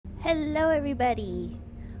Hello everybody,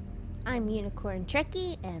 I'm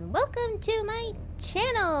UnicornTrekkie and welcome to my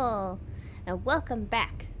channel and welcome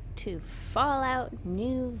back to Fallout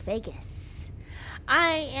New Vegas.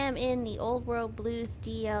 I am in the Old World Blues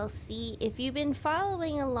DLC. If you've been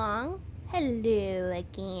following along, hello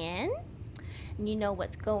again. You know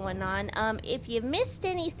what's going on. If you missed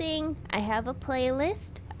anything, I have a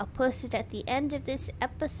playlist. I'll post it at the end of this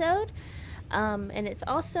episode. And it's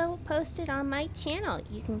also posted on my channel.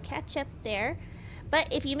 You can catch up there.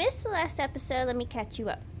 But if you missed the last episode, let me catch you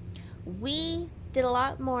up. We did a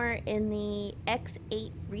lot more in the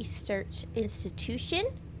X8 Research Institution.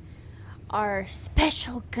 Our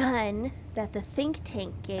special gun that the think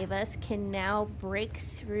tank gave us can now break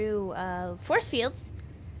through force fields,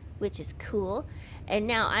 which is cool. And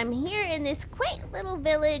now I'm here in this quaint little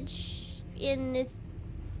village in this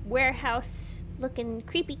warehouse looking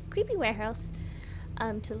creepy warehouse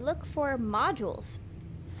to look for modules.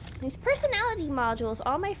 These personality modules,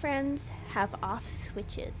 all my friends have off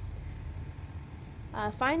switches.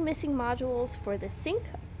 Find missing modules for the sink,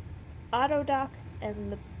 auto dock,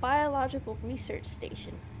 and the biological research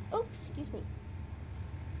station. Oh, excuse me.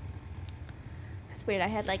 That's weird. I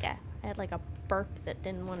had like a burp that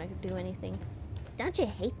didn't want to do anything. Don't you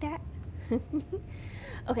hate that?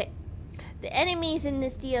 Okay. The enemies in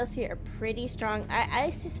this DLC are pretty strong. I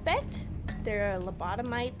suspect they're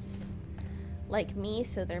lobotomites like me,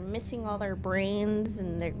 so they're missing all their brains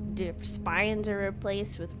and their spines are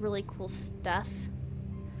replaced with really cool stuff.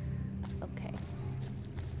 Okay.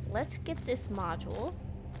 Let's get this module.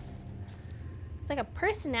 It's like a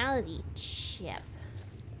personality chip.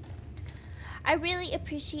 I really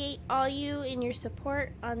appreciate all you and your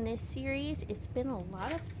support on this series. It's been a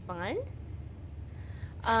lot of fun.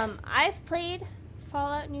 I've played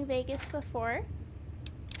Fallout New Vegas before,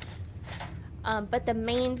 but the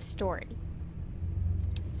main story,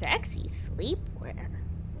 sexy sleepwear,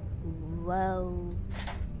 whoa,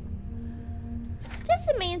 just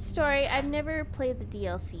the main story. I've never played the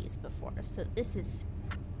DLCs before, so this is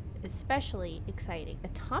especially exciting.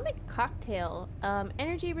 Atomic cocktail,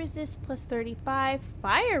 energy resist plus 35,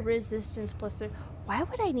 fire resistance plus 30. Why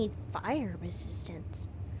would I need fire resistance?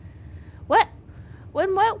 What?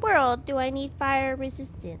 In what world do I need fire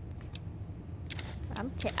resistance?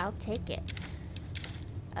 I'll take it.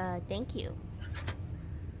 Thank you.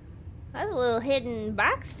 That's a little hidden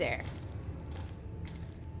box there.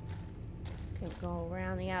 Can go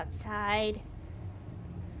around the outside.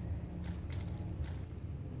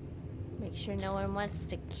 Make sure no one wants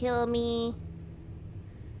to kill me.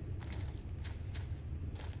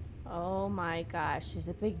 Oh my gosh, there's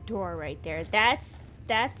a big door right there. That's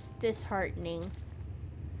disheartening.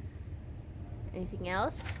 Anything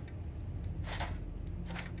else?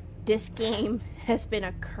 This game has been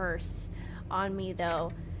a curse on me,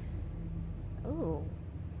 though. Ooh,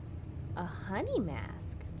 a honey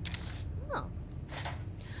mask. Oh.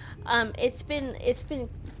 It's been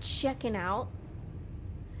checking out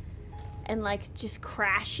and like just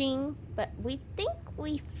crashing, but we think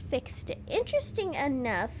we fixed it. Interesting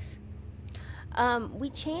enough, we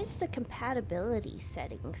changed the compatibility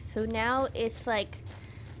settings, so now it's like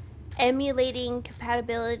emulating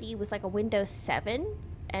compatibility with like a Windows 7,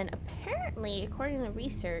 and apparently, according to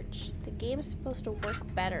research, the game is supposed to work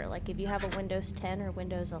better. Like if you have a Windows 10 or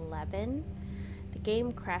Windows 11, the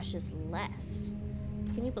game crashes less.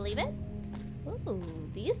 Can you believe it? Ooh,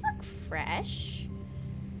 these look fresh.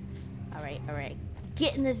 All right.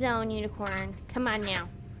 Get in the zone, Unicorn. Come on now.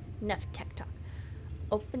 Enough tech talk.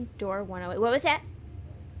 Open door 108. What was that?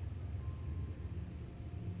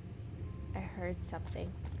 I heard something.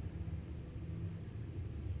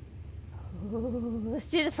 Ooh, let's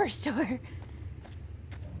do the first door.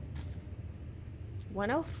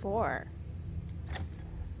 104.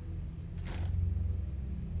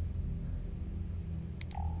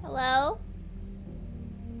 Hello?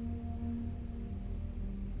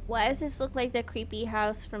 Why does this look like the creepy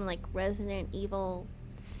house from like Resident Evil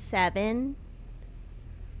 7?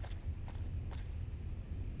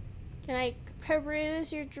 Can I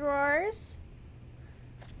peruse your drawers?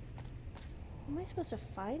 What am I supposed to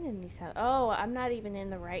find in these houses? Oh, I'm not even in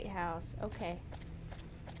the right house. Okay.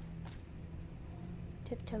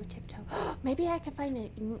 Tiptoe. Maybe I can find a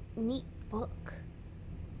neat book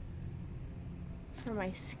for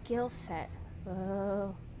my skill set.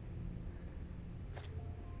 Oh.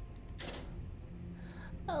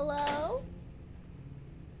 Hello?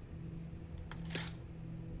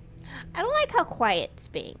 I don't like how quiet it's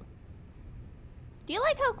being. Do you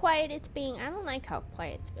like how quiet it's being? I don't like how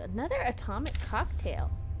quiet it's being. Another atomic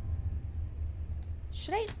cocktail.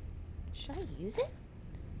 Should I use it?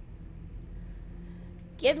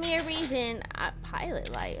 Give me a reason.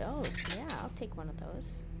 Pilot light. Oh, yeah, I'll take one of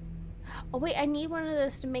those. Oh, wait, I need one of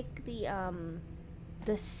those to make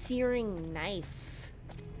the searing knife.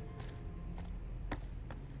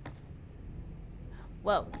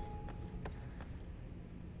 Whoa.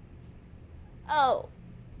 Oh.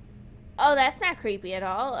 Oh, that's not creepy at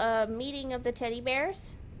all. Meeting of the teddy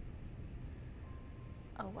bears.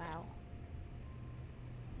 Oh, wow.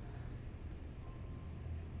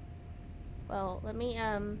 Well, let me,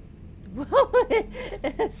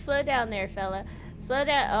 slow down there, fella. Slow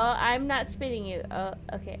down. Oh, I'm not spinning you. Oh,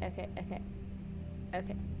 okay.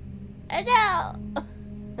 Okay. No!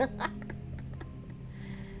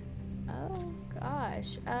 Oh,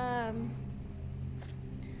 gosh.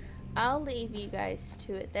 I'll leave you guys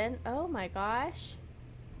to it then. Oh, my gosh.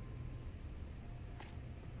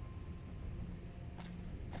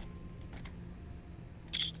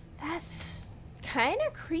 That's kind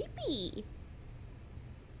of creepy.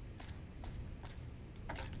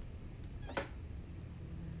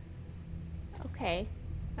 Okay.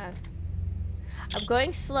 I'm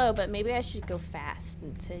going slow, but maybe I should go fast.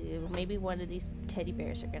 And so maybe one of these teddy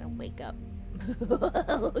bears are gonna wake up.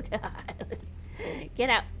 Oh, God. Get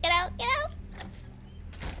out.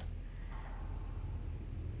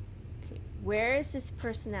 Okay, where is this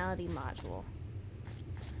personality module?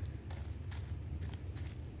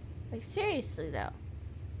 Like, seriously, though.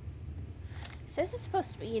 It says it's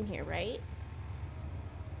supposed to be in here, right?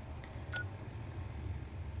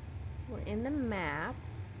 We're in the map.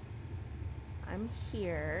 I'm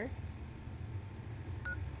here.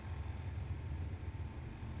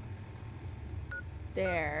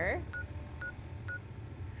 There.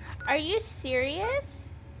 Are you serious?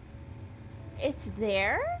 It's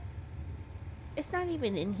there? It's not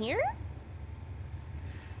even in here?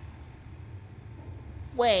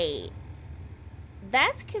 Wait.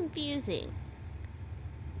 That's confusing.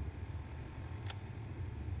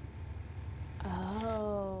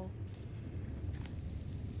 Oh.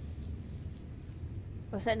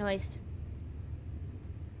 What's that noise?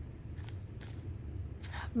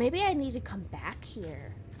 Maybe I need to come back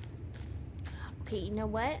here. Okay, you know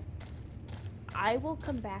what? I will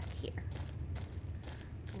come back here.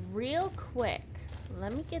 Real quick.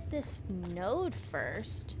 Let me get this node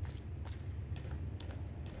first.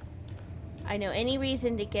 I know any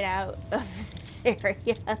reason to get out of this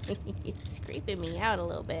area. It's creeping me out a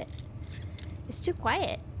little bit. It's too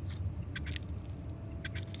quiet.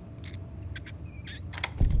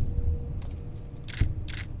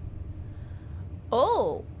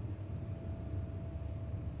 Oh!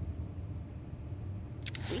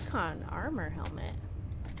 Recon armor helmet.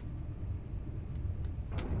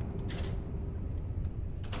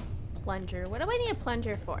 Plunger. What do I need a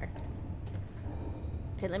plunger for?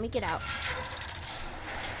 Okay, let me get out.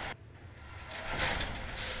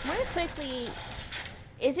 I want to quickly...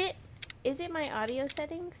 Is it my audio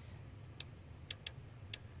settings?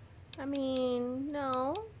 I mean,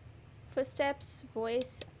 no. Footsteps,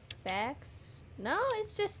 voice, effects. No,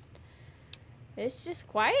 it's just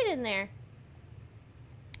quiet in there.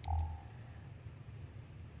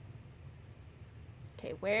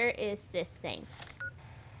 Okay, where is this thing?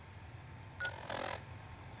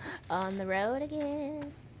 On the road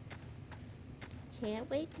again. Can't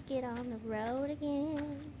wait to get on the road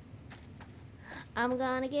again. I'm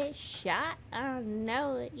gonna get shot. I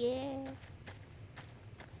know it, yeah.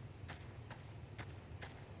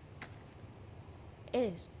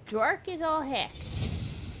 It is dark as all heck.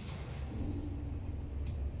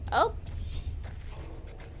 Oh.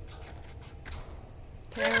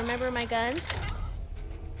 Can I remember my guns?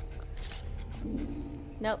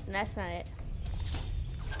 Nope, that's not it.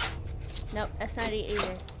 Nope, that's not it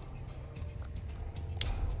either.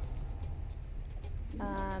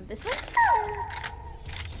 This one?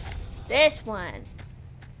 This one.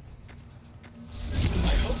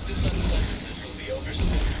 I hope this unpleasantness will be over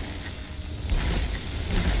soon.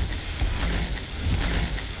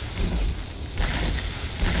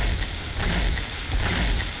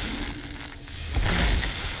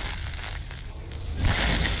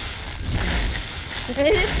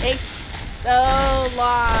 It takes so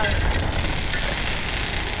long.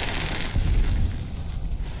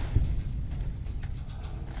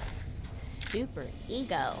 Super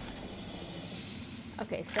ego.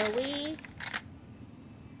 Okay, so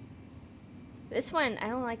this one, I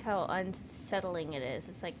don't like how unsettling it is.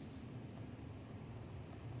 It's like,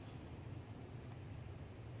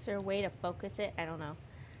 is there a way to focus it? I don't know.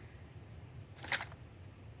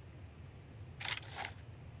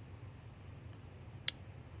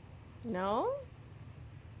 No?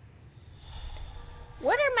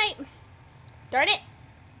 What are my... Darn it!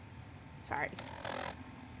 Sorry.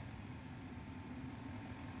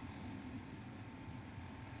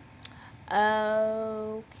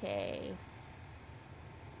 Okay.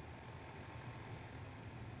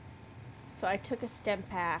 So I took a stem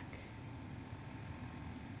pack.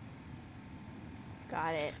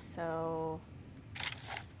 Got it. So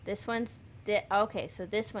this one's okay, so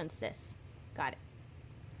this one's this. Got it.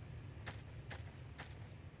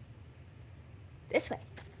 This way.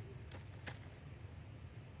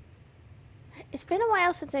 It's been a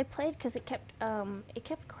while since I played because it kept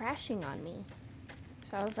crashing on me.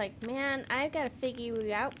 So I was like, man, I gotta figure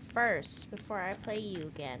you out first before I play you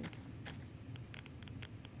again.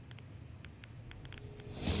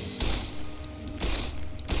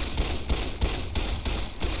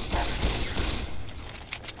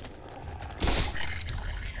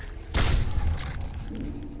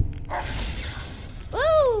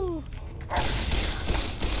 Woo!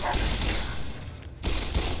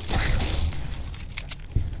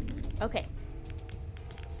 Okay.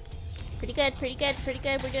 Pretty good, pretty good, pretty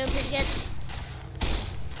good. We're doing pretty good.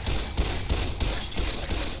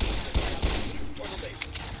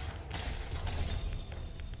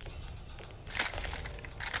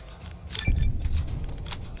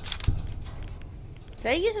 Did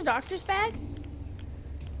I use a doctor's bag?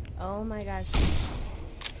 Oh my gosh.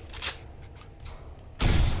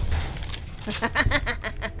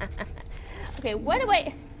 Okay, what do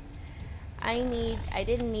I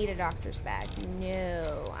didn't need a doctor's bag.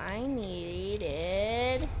 No, I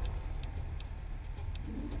needed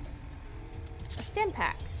a stem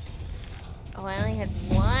pack. Oh, I only had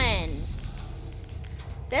one.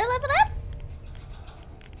 Did I level up?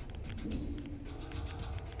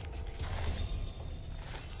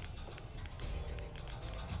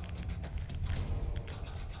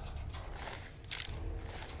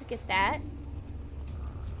 Look at that.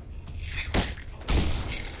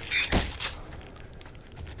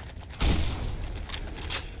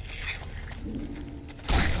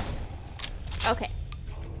 Okay.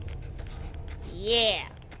 Yeah.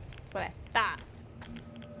 That's what I thought.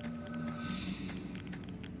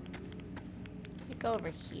 Let me go over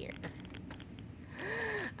here.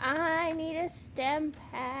 I need a stem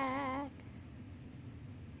pack.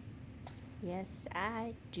 Yes,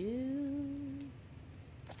 I do.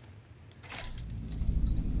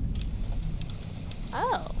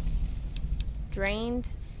 Oh. Drained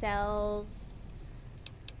cells.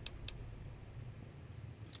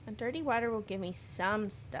 Dirty water will give me some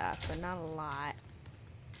stuff, but not a lot.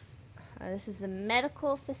 This is a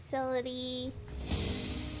medical facility.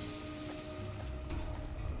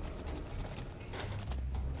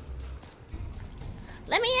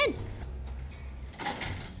 Let me in!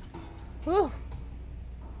 Whew.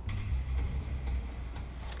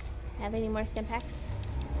 Have any more stem packs?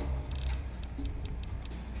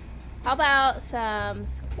 How about some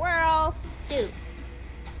squirrel stew?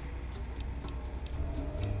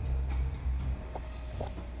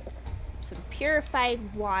 Some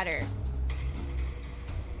purified water.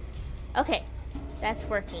 Okay, that's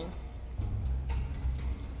working.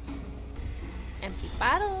 Empty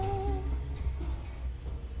bottle.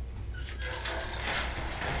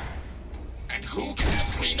 And who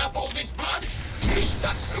can clean up all this blood? Me,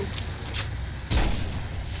 that's who.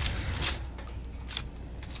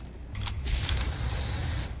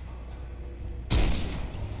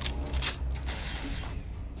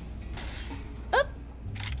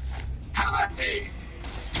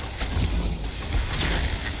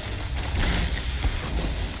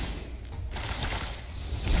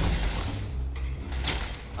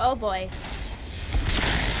 Oh boy.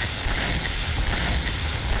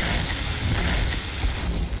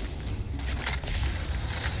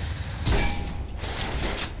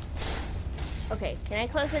 Okay, can I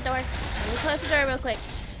close the door? Let me close the door real quick.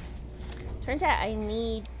 Turns out I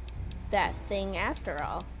need that thing after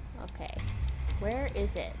all. Okay. Where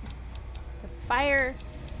is it? The fire...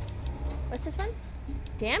 What's this one?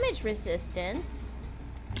 Damage resistance.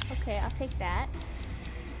 Okay, I'll take that.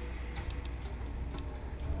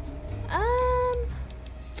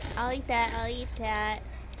 I'll eat that, I'll eat that.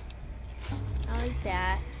 I'll eat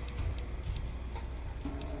that.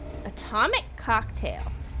 Atomic cocktail.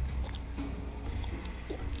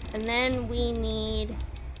 And then we need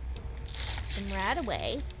some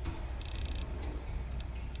Radaway.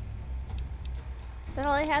 Is that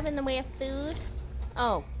all I have in the way of food?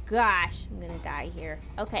 Oh gosh, I'm gonna die here.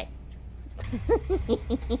 Okay.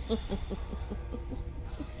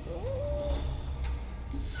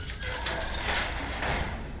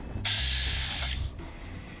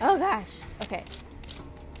 Oh gosh. Okay.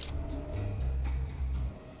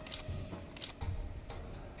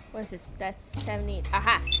 What is this? That's 70.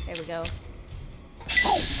 Aha! There we go.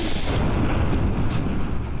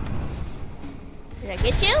 Did I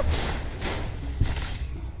get you?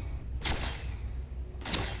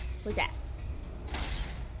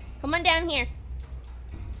 here.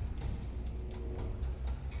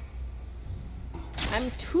 I'm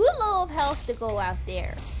too low of health to go out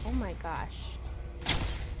there. Oh my gosh.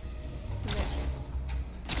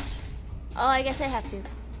 Oh, I guess I have to.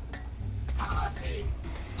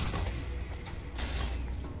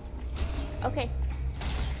 Okay.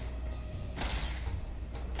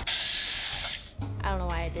 I don't know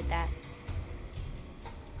why I did that.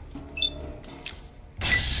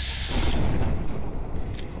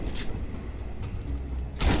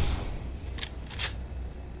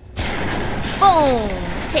 Boom!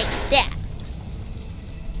 Take that.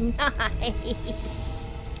 Nice.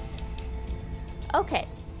 Okay.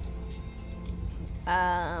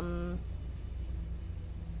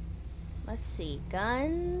 Let's see.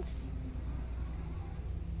 Guns.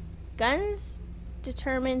 Guns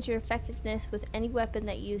determines your effectiveness with any weapon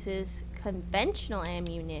that uses conventional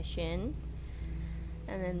ammunition.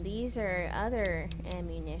 And then these are other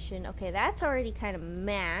ammunition. Okay, that's already kind of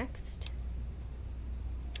maxed.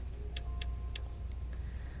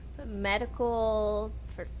 But medical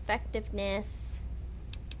for effectiveness.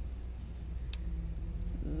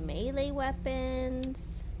 Melee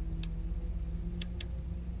weapons.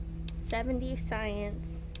 70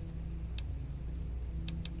 science.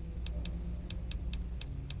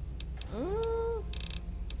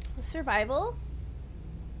 Survival.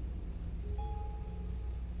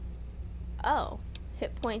 Oh,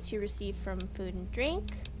 hit points you receive from food and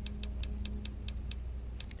drink.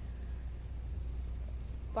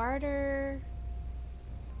 Barter.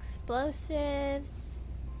 Explosives.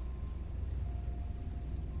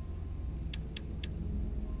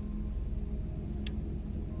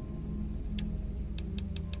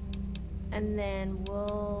 And then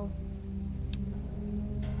we'll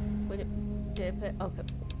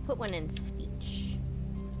put one in speech.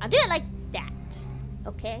 I'll do it like that.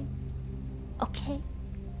 Okay? Okay?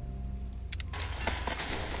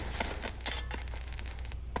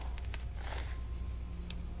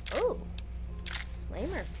 Ooh.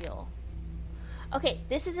 Flamer fuel. Okay,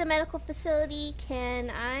 this is a medical facility. Can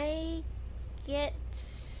I get...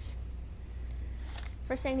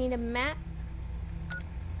 First I need a map.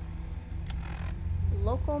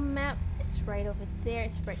 Local map. It's right over there.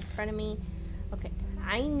 It's right in front of me. Okay.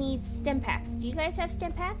 I need stim packs. Do you guys have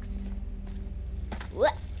stim packs?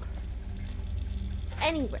 What?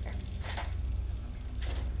 Anywhere.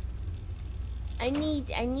 I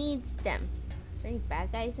need stem. Is there any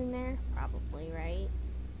bad guys in there? Probably, right?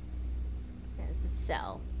 Yeah, it's a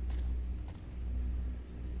cell.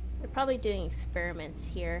 They're probably doing experiments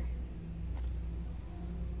here.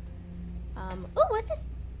 Oh, what's this?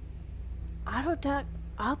 Auto duct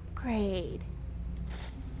upgrade.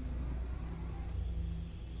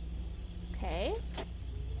 Okay.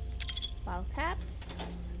 Bottle caps.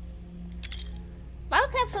 Bottle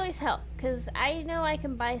caps always help, because I know I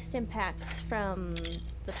can buy stim packs from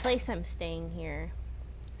the place I'm staying here.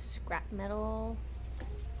 Scrap metal.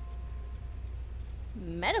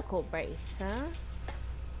 Medical brace, huh?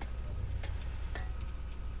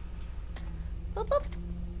 Boop, boop.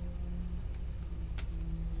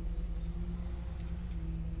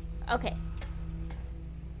 Okay.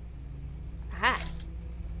 Aha.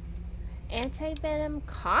 Anti-venom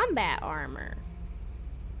combat armor.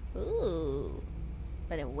 Ooh.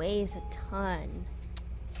 But it weighs a ton.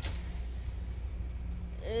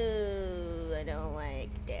 Ooh, I don't like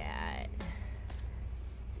that.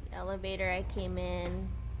 It's the elevator I came in.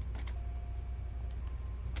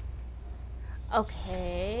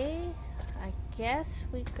 Okay. I guess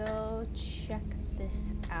we go check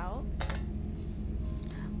this out.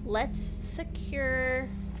 Let's secure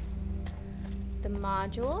the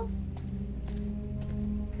module.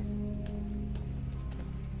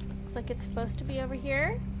 Looks like it's supposed to be over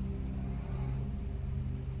here.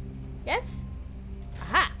 Yes?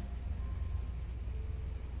 Aha!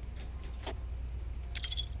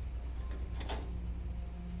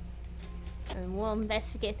 And we'll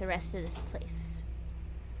investigate the rest of this place.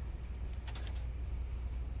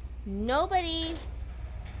 Nobody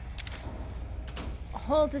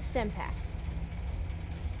holds a stim pack.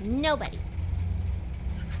 Nobody.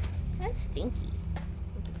 That's stinky.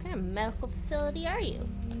 What kind of medical facility are you?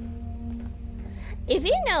 If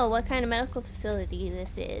you know what kind of medical facility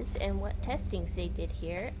this is and what testings they did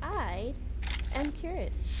here, I am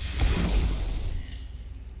curious.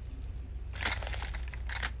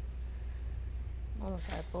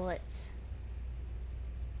 Almost out of bullets.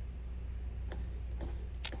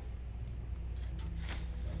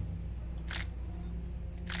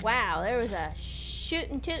 Wow, there was a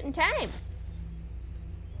shootin' tootin' time.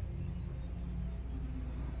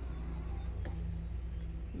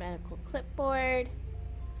 Medical clipboard.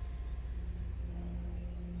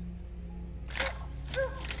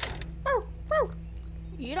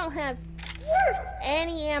 You don't have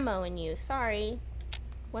any ammo in you. Sorry.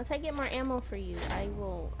 Once I get more ammo for you, I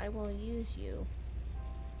will use you.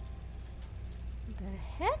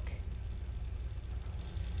 The heck?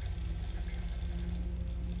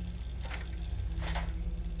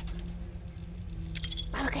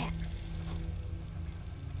 Bottle caps.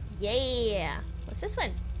 Yeah. What's this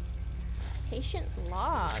one? Patient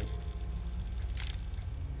log.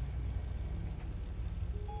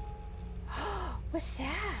 What's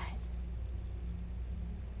that?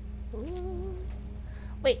 Ooh.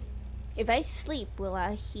 Wait, if I sleep, will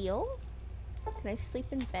I heal? Can I sleep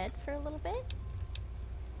in bed for a little bit?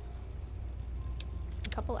 A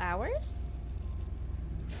couple hours?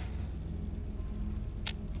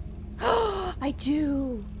 Oh, I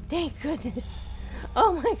do! Thank goodness!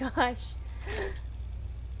 Oh my gosh!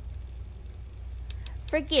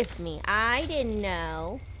 Forgive me, I didn't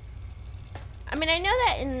know. I mean, I know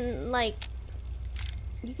that in, like,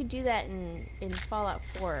 you could do that in Fallout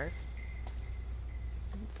 4.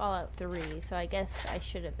 Fallout 3, so I guess I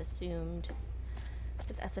should have assumed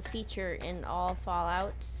that that's a feature in all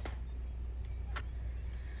Fallouts.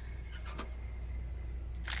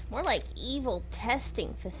 More like evil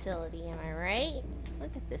testing facility, am I right?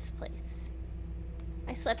 Look at this place.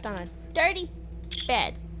 I slept on a dirty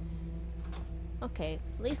bed. Okay,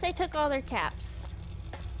 at least I took all their caps.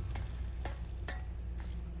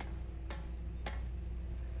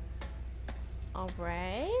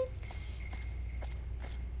 Alright.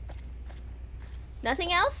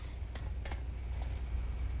 Nothing else?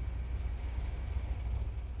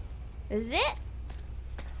 Is it?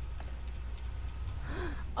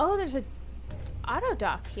 Oh, there's a auto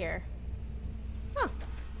dock here. Huh.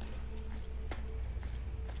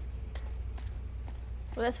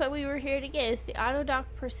 Well, that's what we were here to get, is the auto dock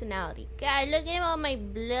personality. God, look at all my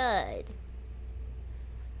blood.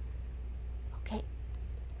 Okay.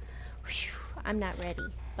 Whew, I'm not ready,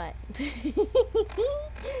 but...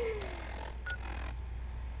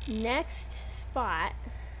 Next spot.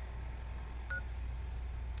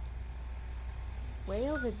 Way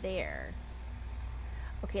over there.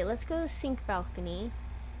 Okay, let's go to the sink balcony.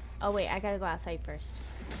 Oh wait, I gotta go outside first.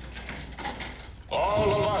 All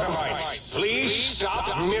the Botanists, please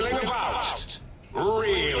stop milling about.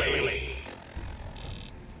 Really?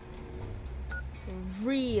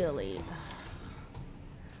 Really?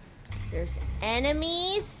 There's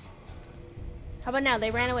enemies? How about now?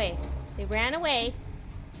 They ran away. They ran away.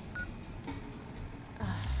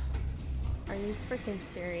 Are you freaking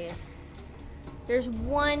serious? There's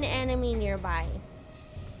one enemy nearby.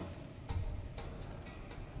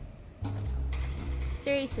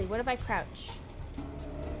 Seriously, what if I crouch?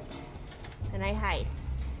 And I hide.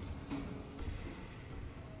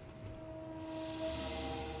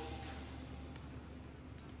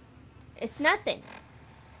 It's nothing.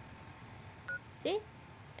 See?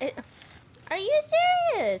 Are you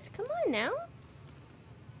serious? Come on now.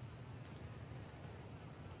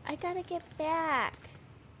 I gotta get back.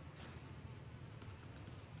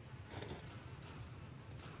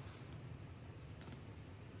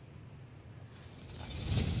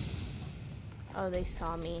 Oh, they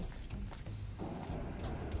saw me.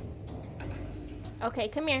 Okay,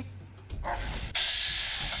 come here.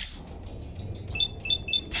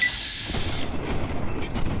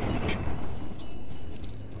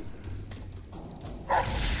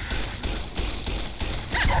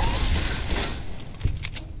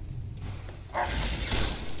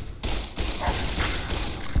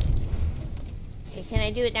 Okay, can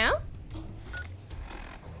I do it now?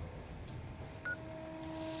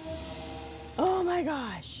 Oh my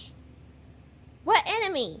gosh. What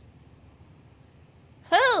enemy?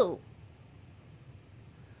 Who?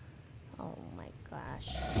 Oh my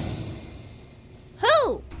gosh.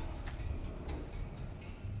 Who?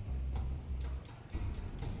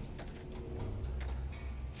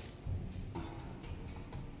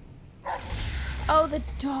 Oh, the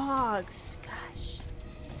dogs. Gosh.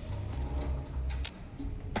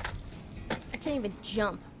 I can't even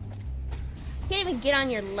jump. I can't even get on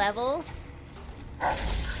your level.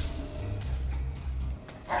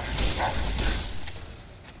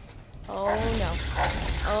 Oh no.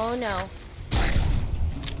 Oh no.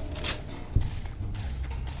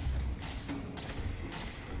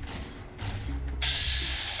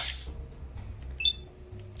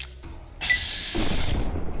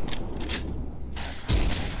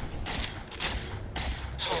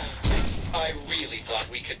 I really thought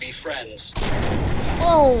we could be friends.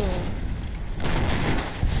 Boom.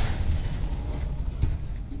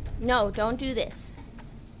 No, don't do this.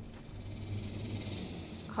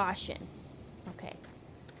 Caution. Okay.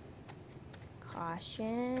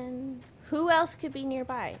 Caution. Who else could be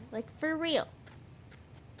nearby? Like, for real.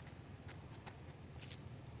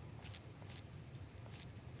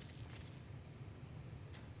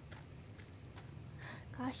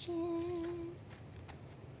 Caution.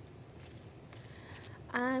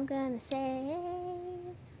 I'm gonna save.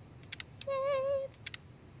 Save.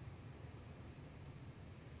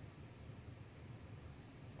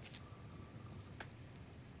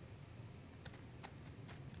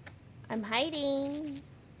 I'm hiding.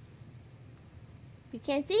 You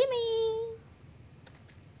can't see me.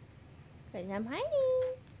 Because I'm hiding.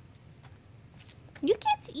 You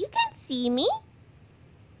can't see me.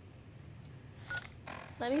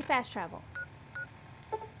 Let me fast travel.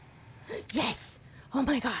 Yes! Oh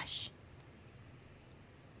my gosh.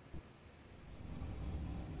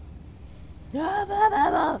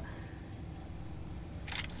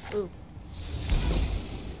 Ooh.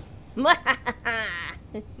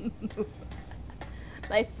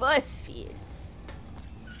 My force fields.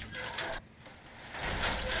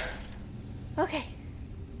 Okay.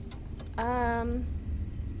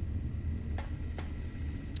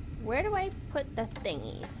 Where do I put the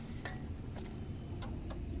thingies?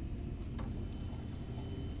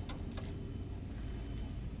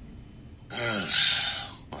 Well,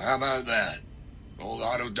 how about that? Old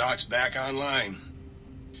auto dock's back online.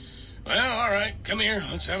 Well, all right. Come here.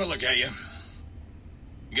 Let's have a look at you.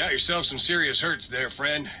 You got yourself some serious hurts there,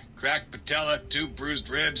 friend. Cracked patella, 2 bruised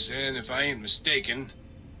ribs, and if I ain't mistaken,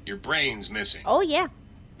 your brain's missing. Oh, yeah.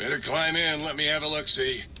 Better climb in and let me have a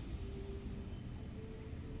look-see.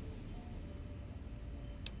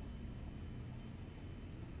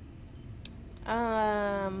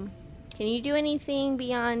 Can you do anything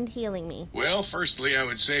beyond healing me? Well, firstly, I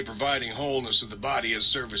would say providing wholeness of the body is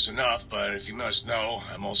service enough, but if you must know,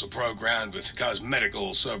 I'm also programmed with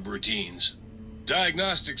cosmetical subroutines.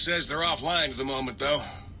 Diagnostic says they're offline at the moment, though.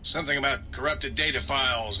 Something about corrupted data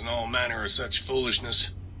files and all manner of such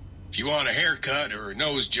foolishness. If you want a haircut or a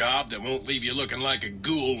nose job that won't leave you looking like a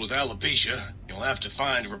ghoul with alopecia, you'll have to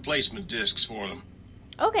find replacement discs for them.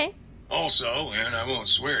 Okay. Also, and I won't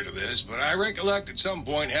swear to this, but I recollect at some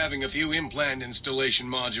point having a few implant installation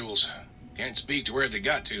modules. Can't speak to where they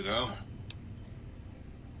got to, though.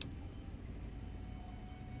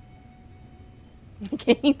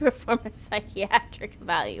 Can you perform a psychiatric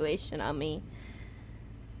evaluation on me?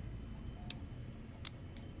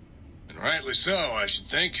 And rightly so, I should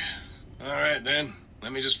think. All right, then.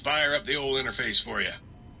 Let me just fire up the old interface for you.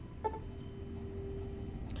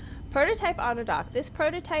 Prototype Autodoc. This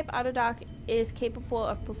prototype Autodoc is capable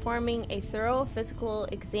of performing a thorough physical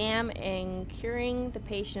exam and curing the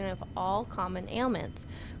patient of all common ailments.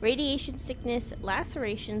 Radiation sickness,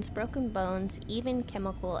 lacerations, broken bones, even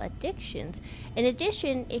chemical addictions. In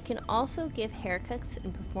addition, it can also give haircuts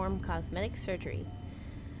and perform cosmetic surgery.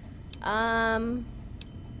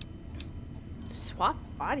 Swap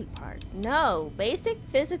body parts. No. Basic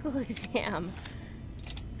physical exam.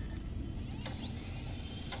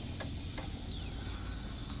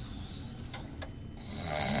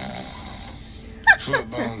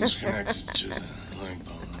 Foot bone's connected to the leg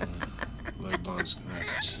bone. Leg bone's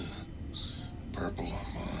connected to purple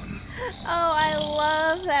bone. Oh, I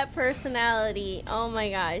love that personality. Oh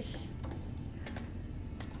my gosh.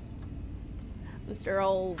 Mr.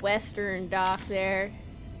 Old Western Doc there.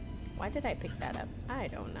 Why did I pick that up? I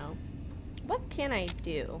don't know. What can I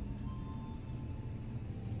do?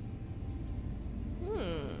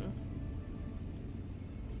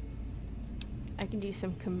 I can do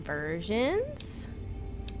some conversions.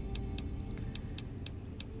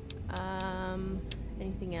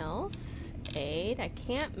 Anything else? Aid. I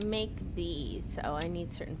can't make these, so I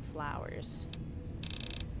need certain flowers.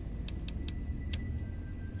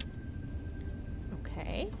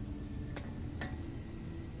 Okay.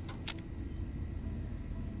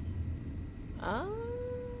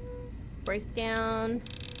 Breakdown.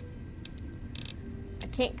 I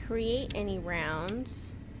can't create any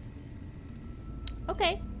rounds.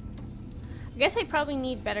 Okay. I guess I probably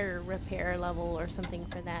need better repair level or something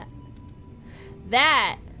for that.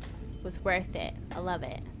 That was worth it. I love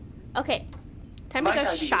it. Okay. Time to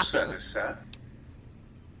go shopping. Service, sir?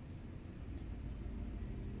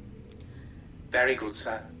 Very good,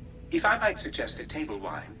 sir. If I might suggest a table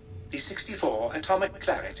wine, the 64 Atomic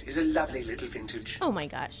Claret is a lovely little vintage. Oh my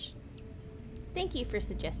gosh. Thank you for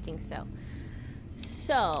suggesting so.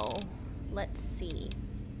 So, let's see.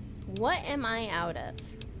 What am I out of?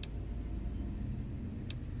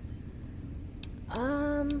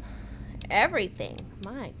 Everything.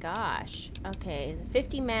 My gosh. Okay,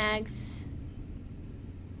 50 mags.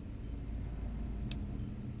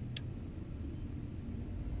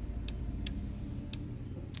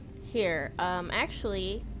 Here,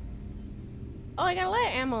 actually... Oh, I got a lot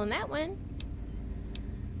of ammo in that one.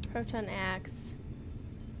 Proton axe.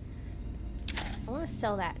 I want to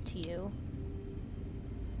sell that to you.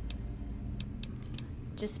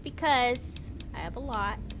 Just because I have a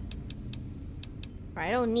lot. Or I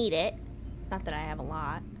don't need it. Not that I have a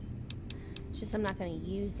lot. It's just I'm not going to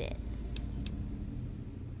use it.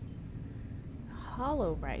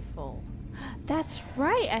 Hollow rifle. That's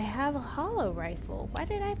right, I have a hollow rifle. Why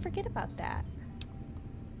did I forget about that?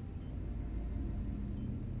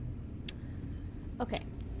 Okay.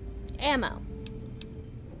 Ammo.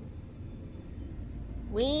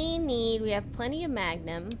 We have plenty of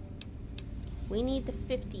Magnum. We need the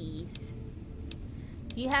 50s.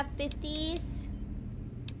 Do you have 50s?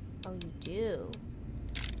 Oh, you do.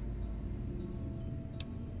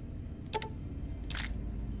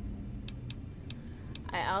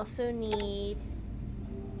 I also need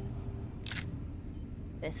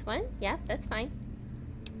this one. Yeah, that's fine.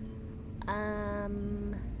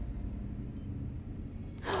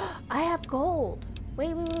 I have gold.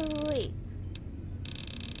 Wait.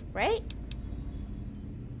 Right?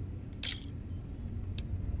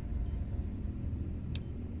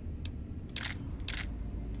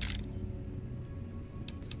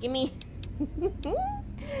 Just give me...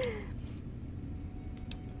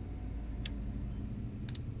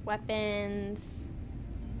 Weapons.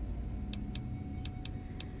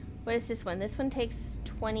 What is this one? This one takes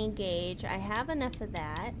 20 gauge. I have enough of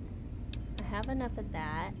that.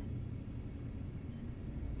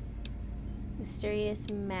 Mysterious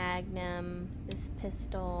Magnum. This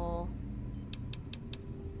pistol.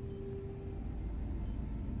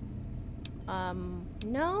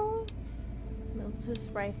 No. Miltus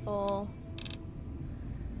rifle.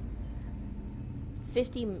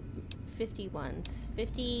 50 ones.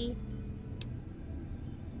 50.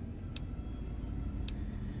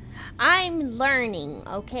 I'm learning,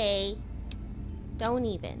 okay? Don't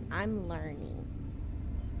even. I'm learning.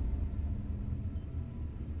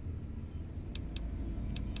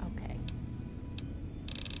 Okay.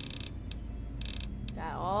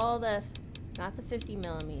 Got all the... Not the 50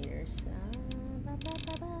 millimeters.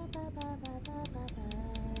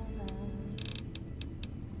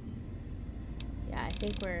 Yeah, I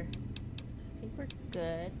think we're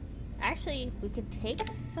good. Actually, we could take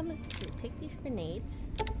these grenades.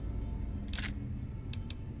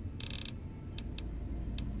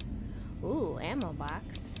 Ooh, ammo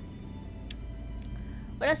box.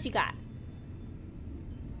 What else you got?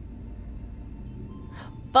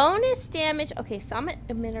 Bonus damage. Okay, Summit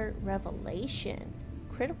Emitter Revelation.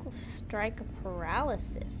 Critical strike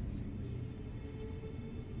paralysis.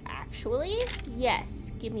 Actually,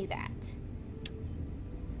 yes. Give me that.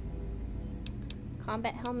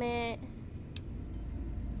 Combat helmet.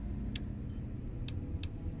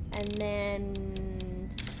 And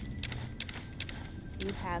then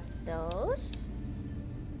you have those.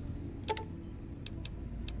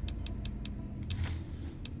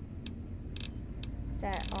 Is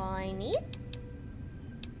that all I need?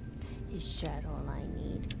 Is that all I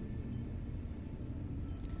need?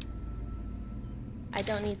 I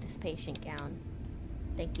don't need this patient gown.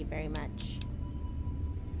 Thank you very much.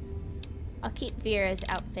 I'll keep Vera's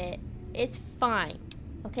outfit. It's fine.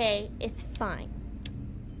 Okay? It's fine.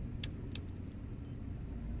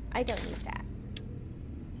 I don't need that.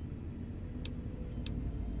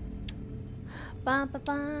 Bum, ba,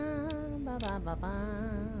 bum, ba, ba, ba,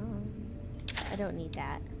 bum. I don't need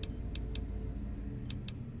that.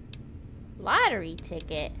 Lottery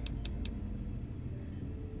ticket.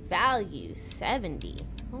 Value 70.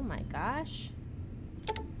 Oh my gosh.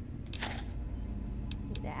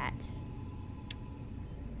 That.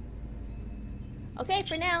 Okay,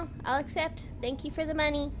 for now, I'll accept. Thank you for the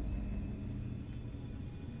money.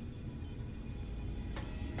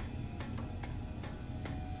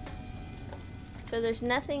 So there's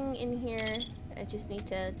nothing in here. I just need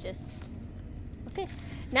to Okay.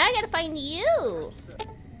 Now I gotta find you,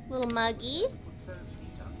 little Muggy.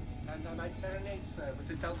 And I might serenade, sir, with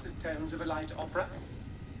the dulcet tones of a light opera.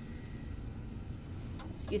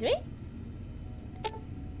 Excuse me?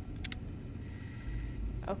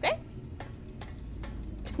 Okay.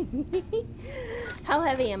 How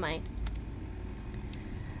heavy am I?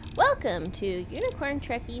 Welcome to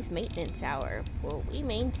UnicornTrekkie's maintenance hour, where we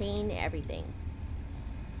maintain everything.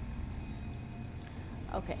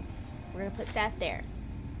 Okay, we're gonna put that there.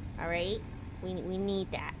 All right, we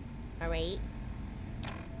need that. All right.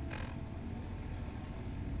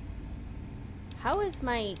 How is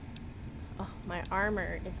my... Oh, my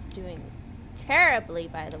armor is doing terribly,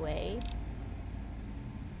 by the way.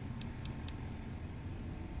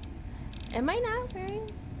 Am I not wearing...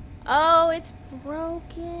 Oh, it's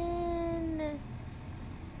broken.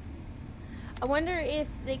 I wonder if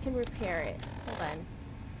they can repair it. Hold on.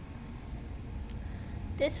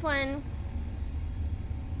 This one.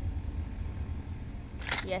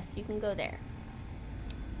 Yes, you can go there.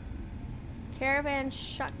 Caravan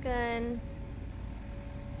shotgun.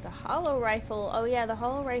 The hollow rifle. Oh yeah, the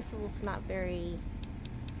hollow rifle's not very...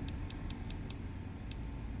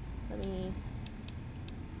 Let me...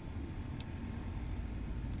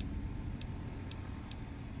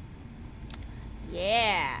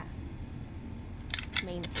 Yeah.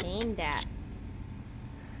 Maintain that.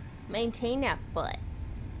 Maintain that butt.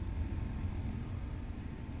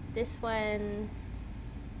 This one...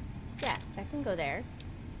 Yeah, that can go there.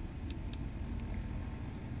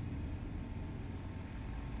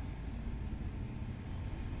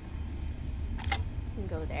 Can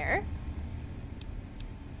go there.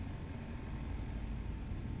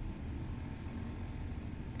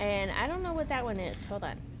 And I don't know what that one is. Hold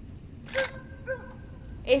on.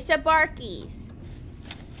 It's the Barkies.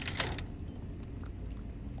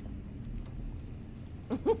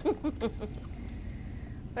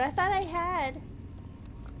 But I thought I had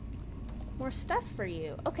more stuff for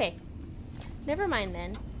you. Okay. Never mind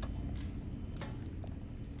then.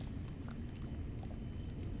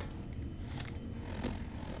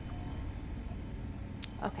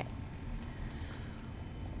 Okay.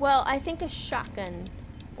 Well, I think a shotgun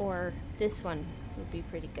or this one would be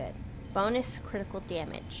pretty good. Bonus critical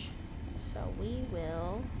damage. So we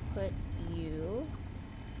will put you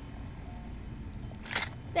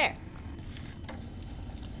there.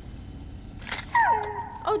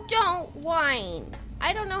 Oh, don't whine.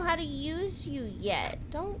 I don't know how to use you yet.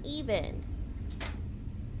 Don't even.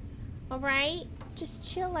 Alright? Just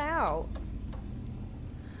chill out.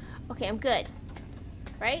 Okay, I'm good.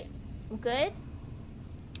 Right? I'm good?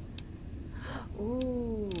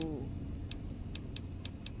 Ooh.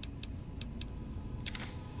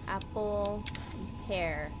 Apple and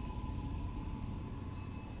pear.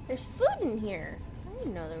 There's food in here. I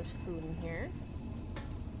didn't know there was food in here.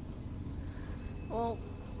 Well,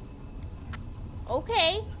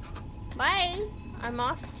 okay. Bye. I'm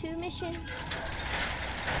off to mission.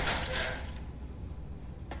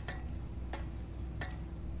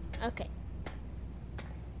 Okay.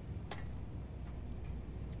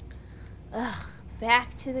 Ugh,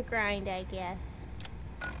 back to the grind, I guess.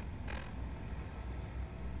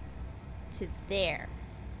 To there.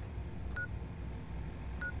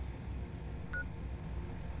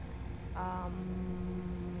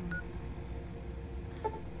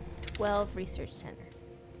 12 Research Center.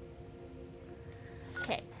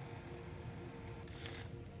 Okay.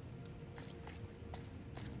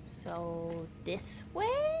 So this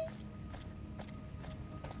way?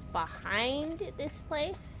 Behind this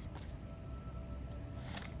place?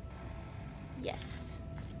 Yes.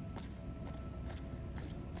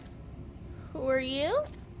 Who are you?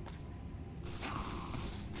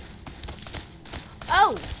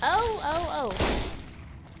 Oh! Oh!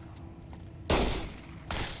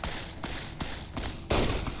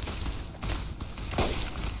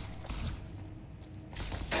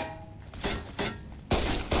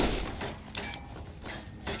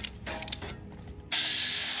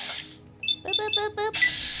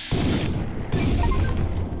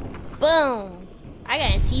 Boom! I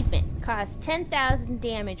got an achievement. Caused 10,000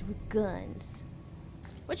 damage with guns.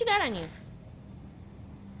 What you got on you?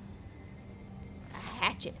 A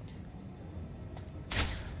hatchet.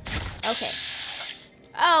 Okay.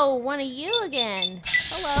 Oh, one of you again.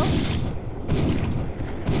 Hello.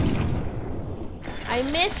 I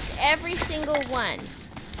missed every single one.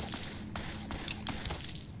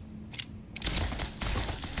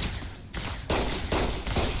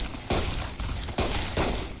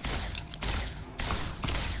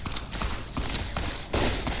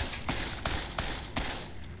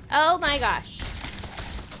 Oh my gosh.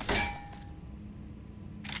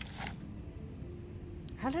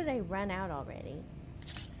 How did I run out already?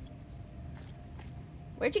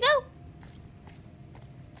 Where'd you go?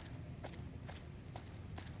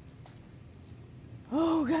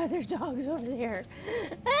 Oh god, there's dogs over there.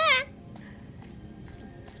 Ah!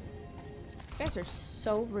 These guys are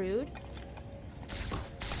so rude.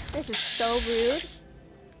 This is so rude.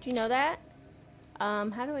 Do you know that?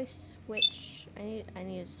 How do I switch? I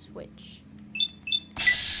need to switch.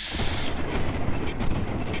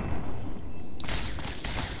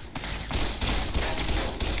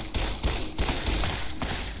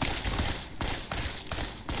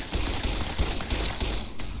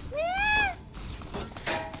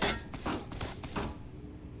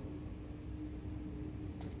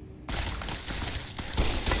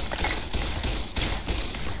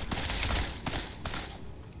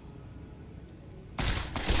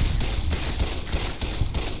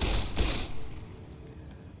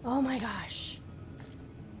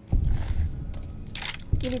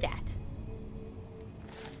 Give me that.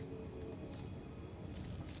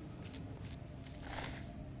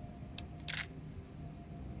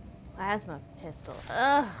 Plasma pistol.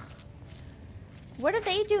 Ugh. What are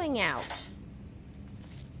they doing out?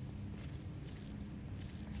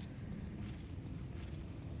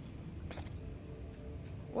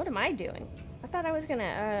 What am I doing? I thought I was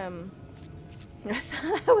gonna, I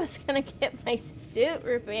thought I was gonna get my suit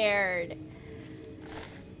repaired.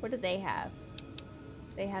 What do they have?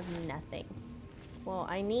 They have nothing. Well,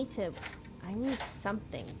 I need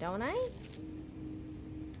something, don't I?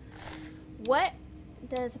 What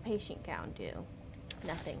does a patient gown do?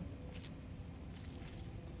 Nothing.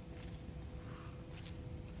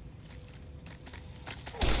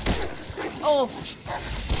 Oh!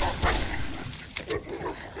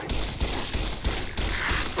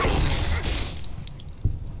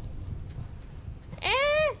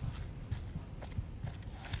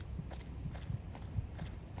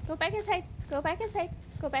 Go back inside. Go back inside.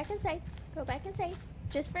 Go back inside. Go back inside.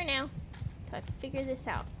 Just for now. Till I figure this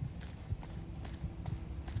out.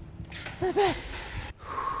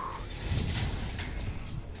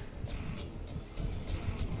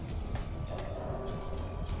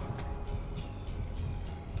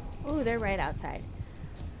 Ooh, they're right outside.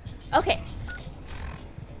 Okay.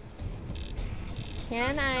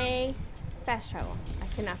 Can I fast travel? I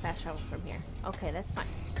cannot fast travel from here. Okay, that's fine.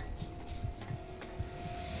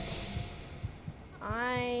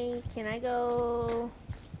 Can I go...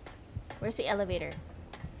 Where's the elevator?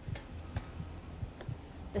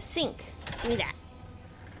 The sink. Give me that.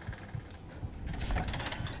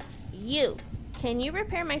 You. Can you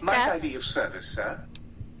repair my stuff? Might I be of service, sir?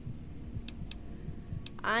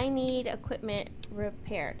 I need equipment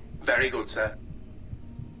repaired. Very good, sir.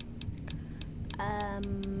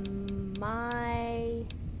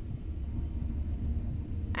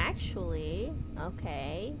 Actually,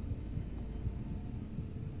 okay.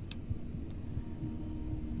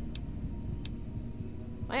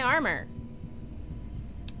 My armor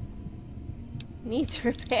needs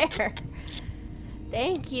repair.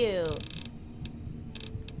 Thank you.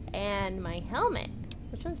 And my helmet.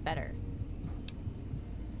 Which one's better?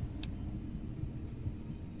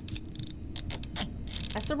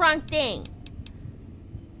 That's the wrong thing.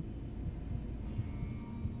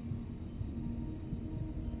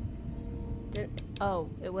 Oh,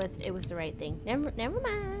 it was the right thing. Never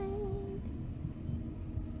mind.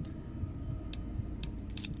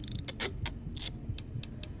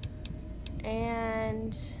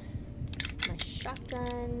 And my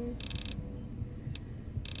shotgun.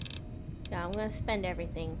 Yeah, I'm gonna spend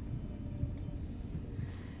everything.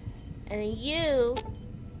 And then you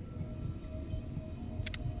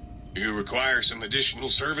require some additional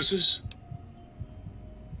services?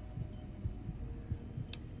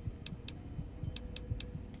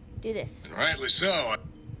 do this. And rightly so.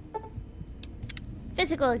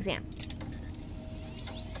 Physical exam.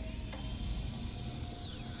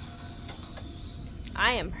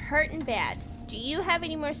 I am hurting bad. Do you have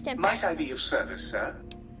any more stim packs? Might I be of service, sir?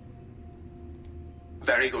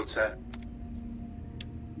 Very good, sir.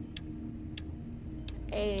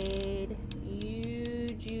 Aid. You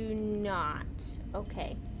do not.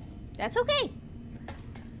 Okay. That's okay.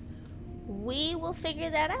 We will figure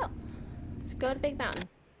that out. Let's go to Big Mountain.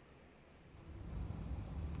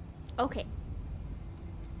 Okay.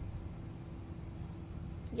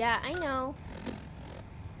 Yeah, I know.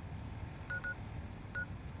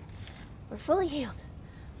 We're fully healed.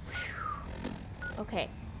 Whew. Okay.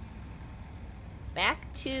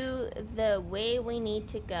 Back to the way we need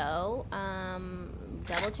to go.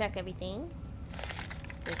 Double check everything.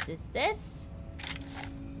 This is this.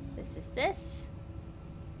 This is this.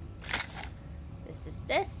 This is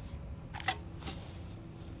this.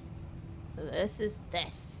 This is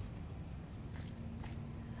this.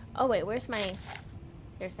 Oh wait, where's my...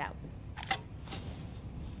 There's that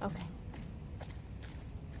one. Okay.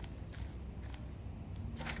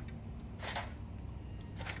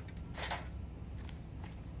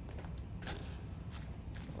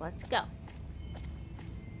 Let's go.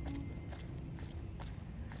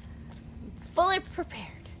 Fully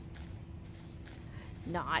prepared.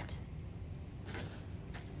 Not.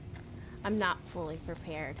 I'm not fully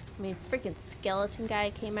prepared. I mean, freaking skeleton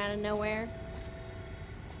guy came out of nowhere.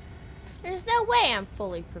 There's no way I'm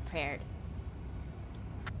fully prepared.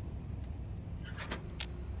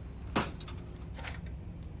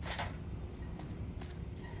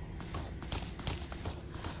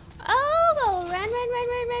 Oh, go run, run, run,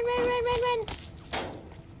 run, run, run, run, run, run.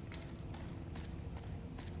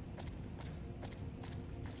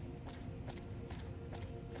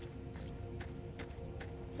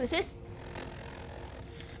 What's this?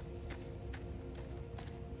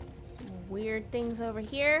 weird things over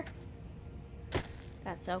here.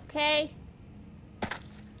 That's okay.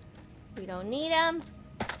 We don't need them.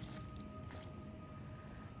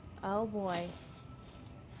 Oh boy.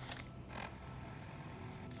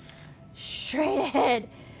 Straight ahead.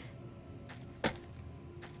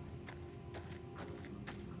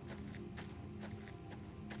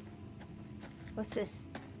 What's this?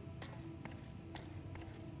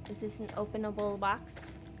 Is this an openable box?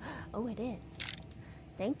 Oh, it is.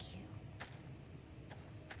 Thank you.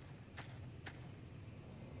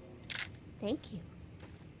 Thank you.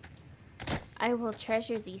 I will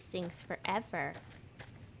treasure these things forever.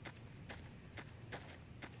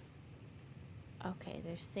 Okay,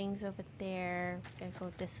 there's things over there. Gotta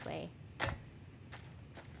go this way.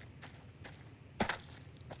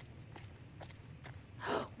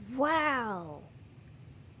 Wow!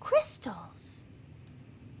 Crystals!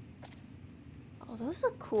 Oh, those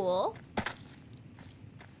look cool.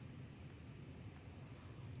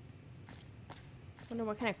 Wonder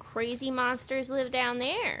what kind of crazy monsters live down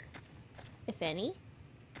there, if any.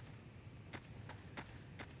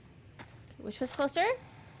 Which was closer?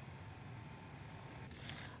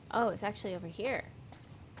 Oh, it's actually over here.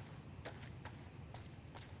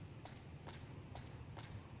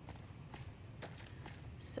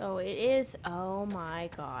 So it is, oh my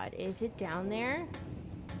god, is it down there?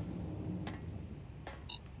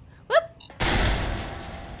 Whoop!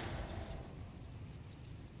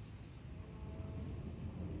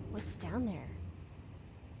 What's down there?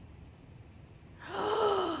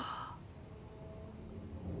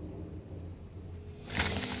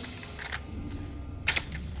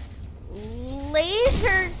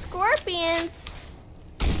 Laser scorpions!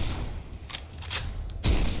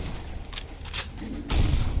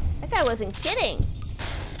 That guy wasn't kidding.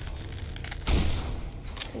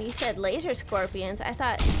 When you said laser scorpions, I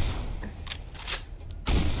thought...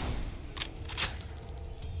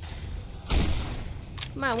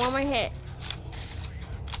 Come on, one more hit.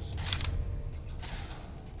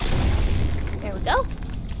 There we go.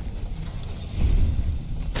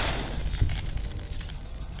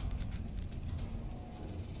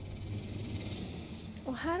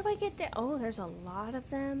 Well, how do I get there? Oh, there's a lot of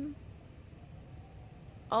them.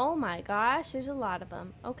 Oh my gosh, there's a lot of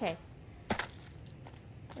them. Okay.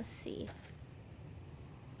 Let's see.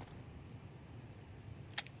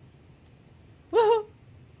 Woohoo!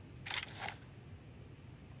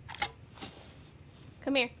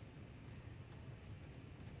 Come here.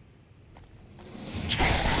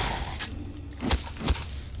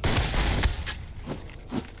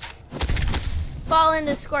 Fall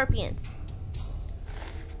into scorpions.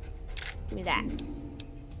 Give me that.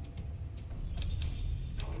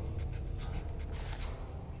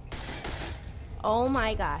 Oh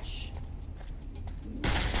my gosh.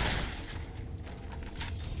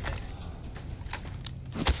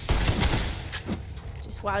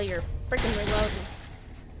 Just while you're freaking reloading.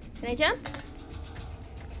 Can I jump?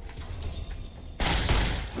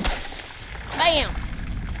 Bam!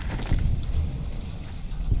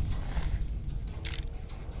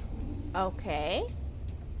 Okay.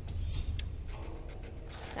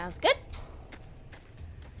 Sounds good.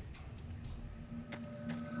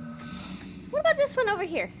 What about this one over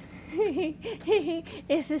here?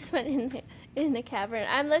 Is this one in the cavern?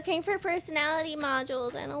 I'm looking for personality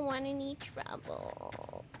modules. I don't want any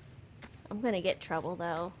trouble. I'm gonna get trouble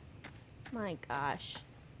though. My gosh.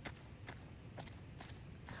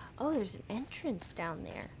 Oh, there's an entrance down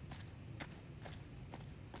there.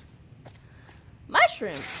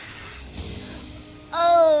 Mushrooms.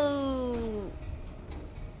 Oh.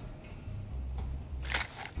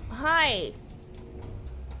 Hi.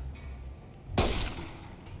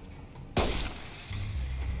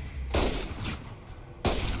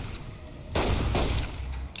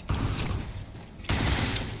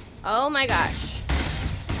 Oh my gosh.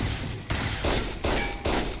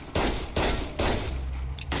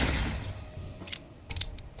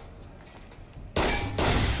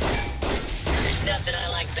 There's nothing I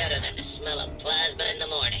like better than the smell of plasma in the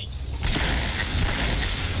morning.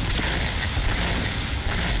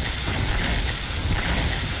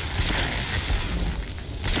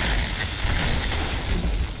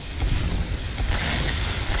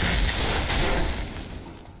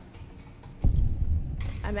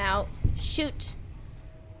 I'm out. Shoot.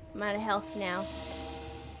 I'm out of health now.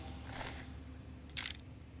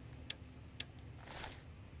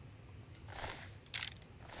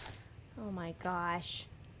 Oh my gosh.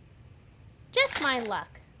 Just my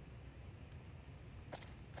luck.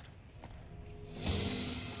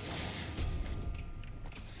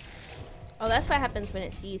 Oh, that's what happens when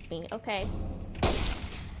it sees me. Okay.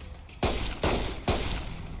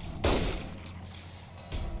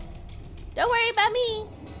 Don't worry about me.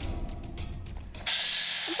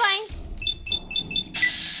 I'm fine.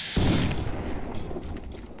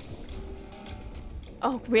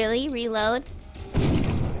 Oh, really? Reload?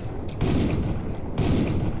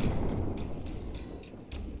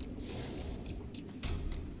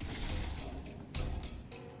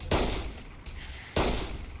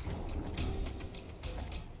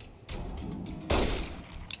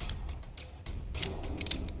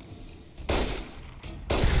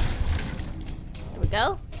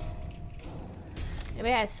 Go.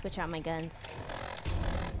 Maybe I have to switch out my guns.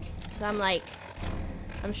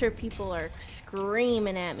 I'm sure people are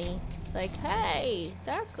screaming at me. Like, hey,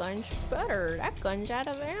 that gun's better. That gun's out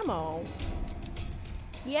of ammo.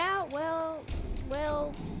 Yeah, well,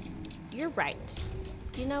 you're right.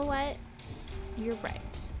 You know what? You're right.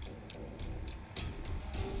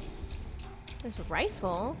 There's a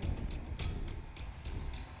rifle.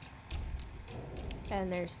 And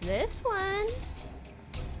there's this one.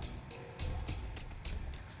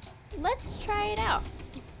 Let's try it out.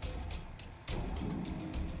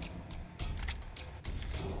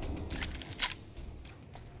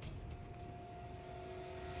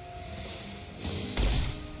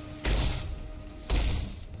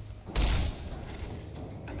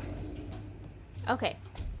 Okay.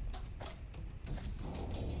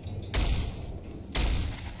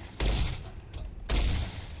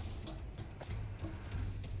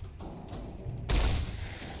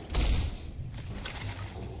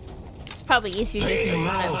 Probably easier just to run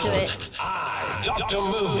up to it. I, Dr.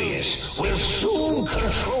 Movies, will soon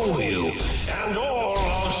control you and all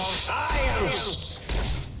of science.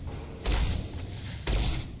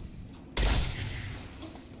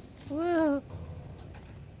 Woo.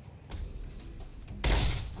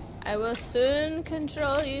 I will soon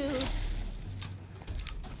control you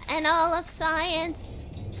and all of science.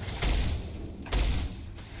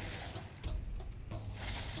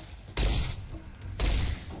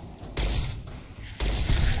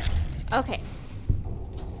 Okay.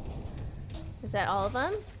 Is that all of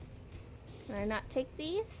them? Can I not take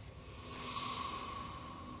these?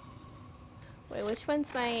 Wait, which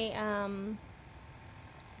one's my,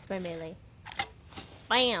 it's my melee.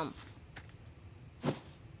 Bam! Can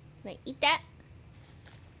I eat that?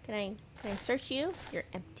 Can I search you? You're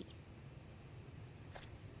empty.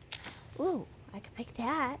 Ooh, I could pick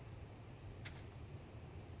that.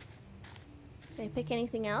 Can I pick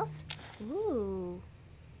anything else? Ooh.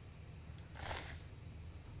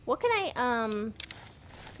 What can I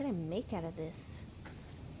make out of this?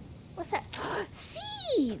 What's that?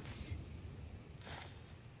 Seeds!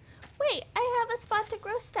 Wait, I have a spot to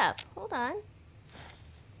grow stuff. Hold on.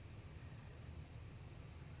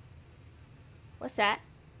 What's that?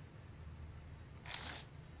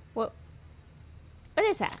 What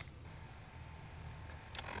is that?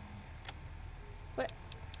 What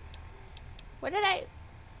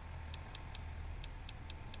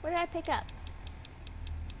did I pick up?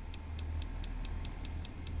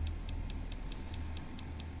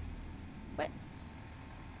 What?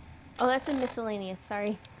 Oh, that's a miscellaneous,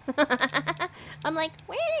 sorry. I'm like,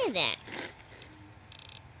 where is that?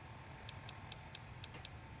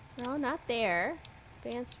 No, not there.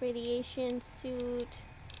 Advanced radiation suit.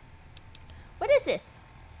 What is this?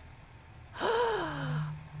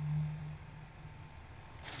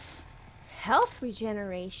 Health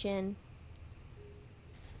regeneration.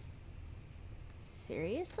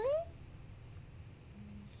 Seriously?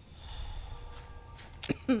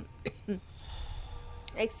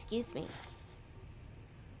 Excuse me.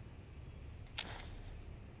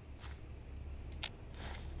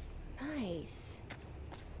 Nice.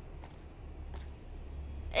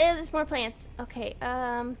 There's more plants. Okay,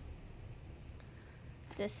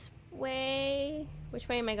 this way. Which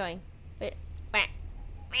way am I going? Wait. I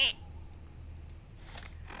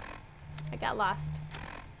got lost.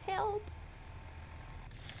 Help.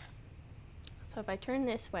 So if I turn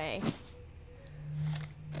this way.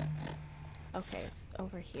 Okay, it's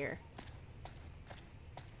over here.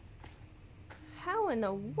 How in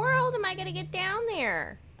the world am I gonna get down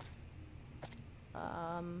there?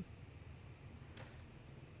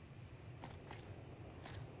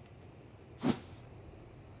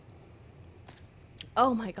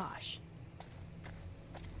 Oh my gosh.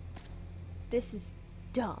 This is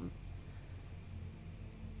dumb.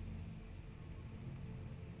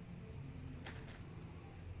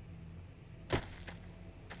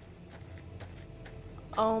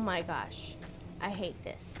 Oh my gosh. I hate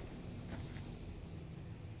this.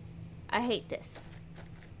 I hate this.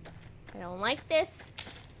 I don't like this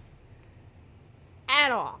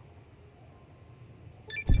at all.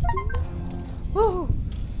 Woo!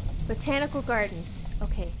 Botanical gardens.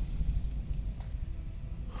 Okay.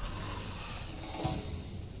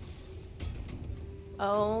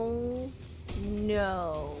 Oh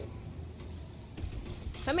no.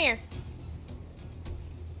 Come here.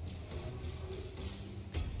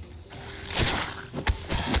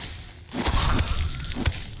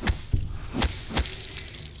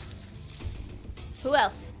 Who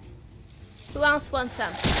else? Who else wants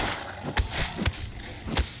some?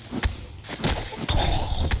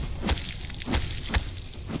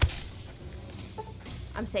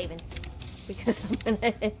 I'm saving because I'm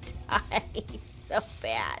gonna die so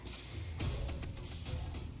bad.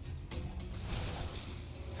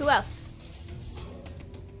 Who else?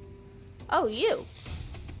 Oh, you.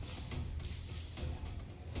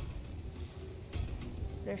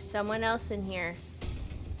 There's someone else in here.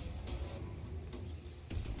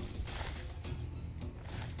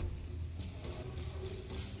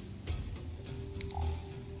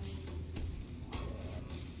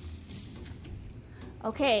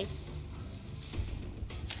 Okay.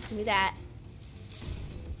 Give me that.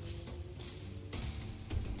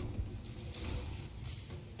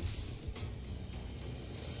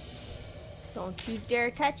 Don't you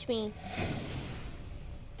dare touch me.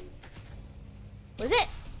 Was it?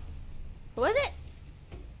 Was it?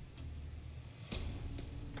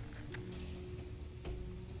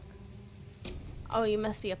 Oh, you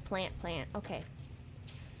must be a plant. Okay.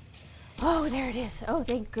 Oh, there it is. Oh,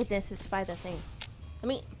 thank goodness it's by the thing. Let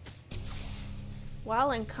me...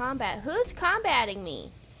 While in combat... Who's combating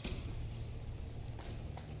me?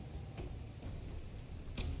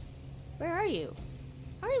 Where are you?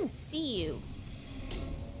 I don't even see you.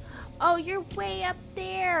 Oh, you're way up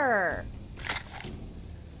there.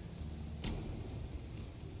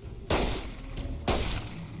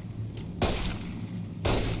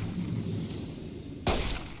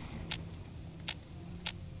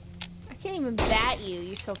 I can't even bat you.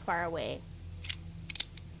 You're so far away.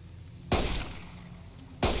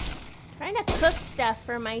 Trying to cook stuff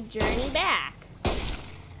for my journey back.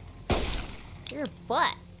 Your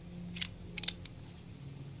butt.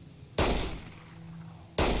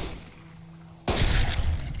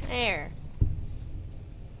 There.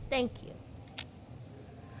 Thank you.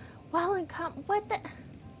 While in what the...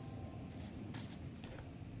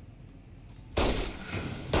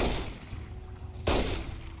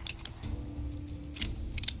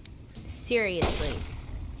 Seriously.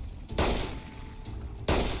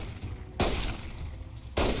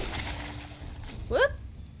 Whoop.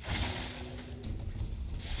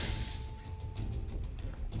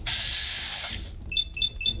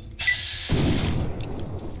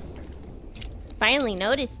 Finally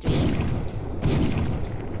noticed me.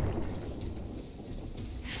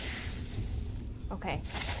 Okay.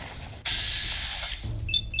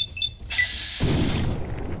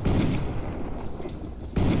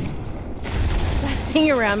 That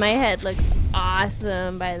thing around my head looks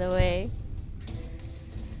awesome, by the way.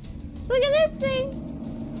 Look at this thing!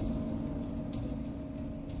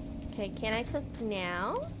 Okay, can I cook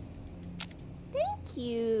now? Thank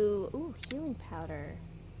you! Ooh, healing powder.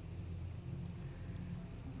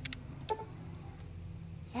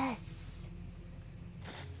 Yes!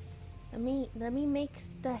 Let me make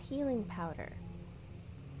the healing powder.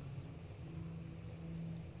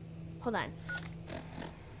 Hold on.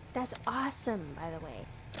 That's awesome, by the way.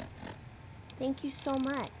 Thank you so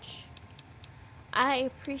much. I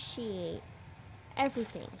appreciate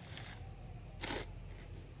everything.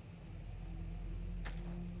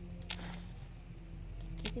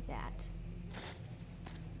 Give me that.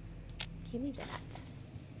 Give me that.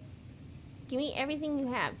 Give me everything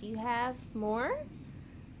you have. Do you have more?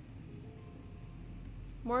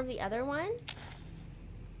 More of the other one?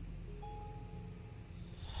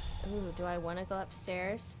 Ooh, do I want to go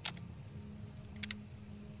upstairs?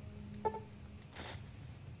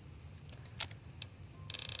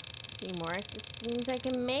 Any more things I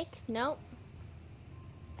can make? Nope.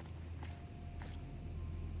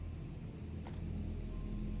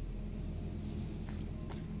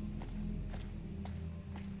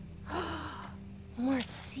 More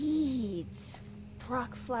seeds.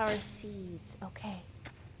 Rock flower seeds. Okay.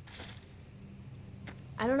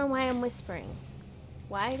 I don't know why I'm whispering.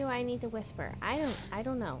 Why do I need to whisper? I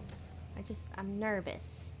don't know. I'm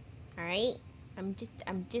nervous. All right? I'm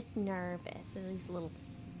just nervous of these little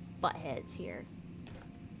buttheads here.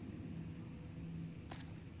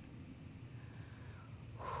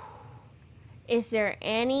 Is there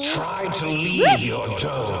any... Try to leave your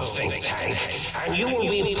dome, think tank, and you will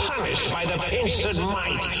be punished by the pincered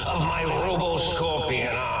might of my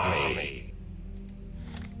Robo-Scorpion army.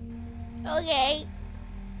 Okay.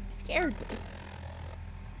 Scared me.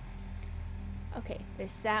 Okay,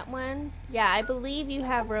 there's that one. Yeah, I believe you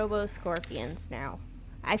have Robo-Scorpions now.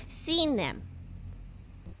 I've seen them.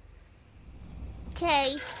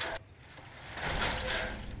 Okay.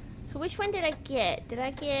 So which one did I get? Did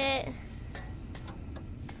I get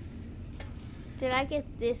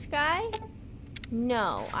this guy?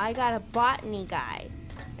 No, I got a botany guy.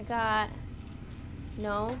 I got...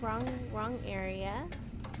 No, wrong area.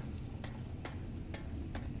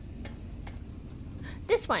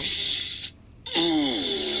 This one. Ooh,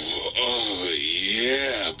 oh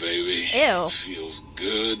yeah, baby. Ew. Feels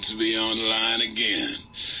good to be online again.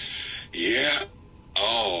 Yeah,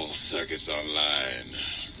 all circuits online.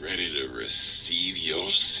 Ready to receive your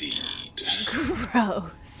seed.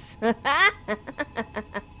 Gross.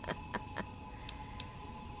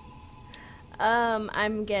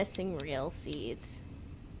 I'm guessing real seeds.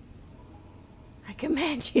 I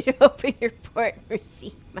command you to open your port and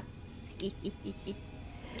receive my seed.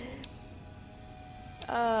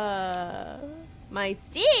 My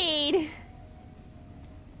seed?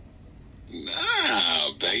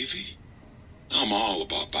 Nah, baby. I'm all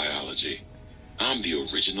about biology. I'm the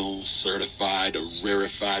original, certified,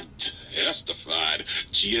 rarefied, testified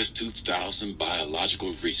GS2000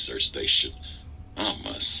 biological research station. I'm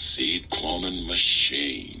a seed cloning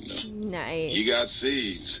machine. Nice. You got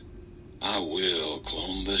seeds. I will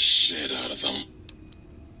clone the shit out of them.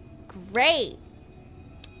 Great.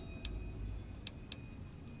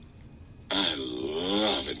 I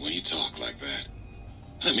love it when you talk like that.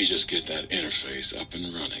 Let me just get that interface up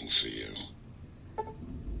and running for you.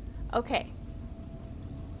 Okay.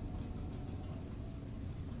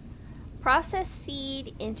 Process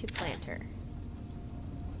seed into planter.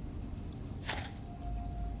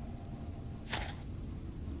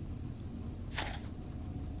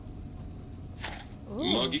 Ooh.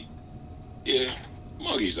 Muggy? Yeah,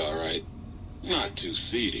 Muggy's alright. Not too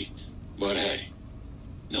seedy, but hey,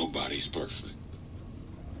 nobody's perfect.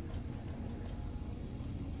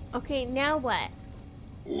 Okay, now what?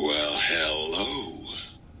 Well, hello.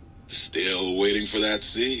 Still waiting for that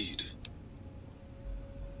seed.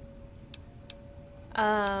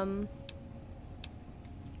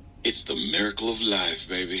 It's the miracle of life,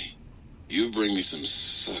 baby. You bring me some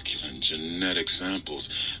succulent genetic samples,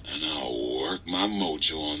 and I'll work my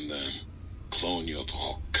mojo on them. Clone you up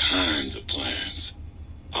all kinds of plants.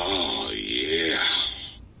 Oh, yeah.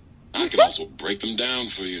 I can also break them down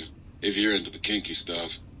for you, if you're into the kinky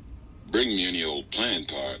stuff. Bring me any old plant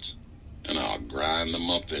parts, and I'll grind them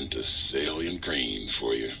up into salient cream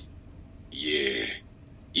for you. Yeah,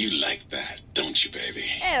 you like that, don't you, baby?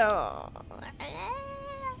 Ew.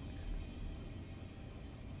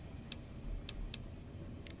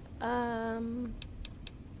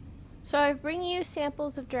 So I bring you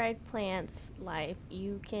samples of dried plants live.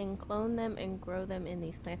 You can clone them and grow them in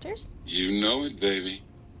these planters? You know it, baby.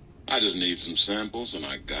 I just need some samples and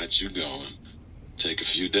I got you going. Take a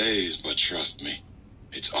few days, but trust me,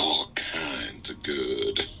 it's all kinds of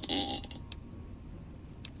good.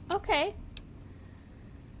 Okay.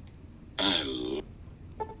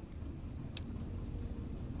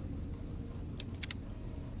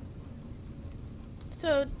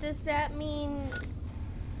 So does that mean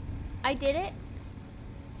I did it?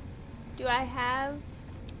 Do I have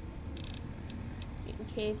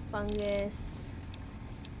mutant cave fungus?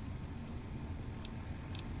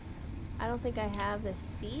 I don't think I have the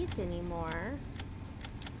seeds anymore.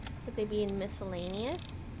 Would they be in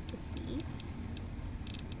miscellaneous? The seeds?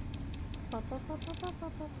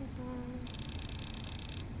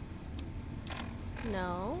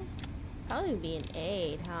 No. Probably would be an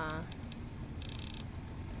aid, huh?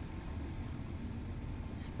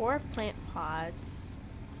 Spore plant pods.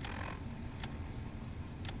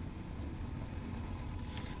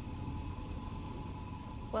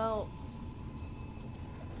 Well,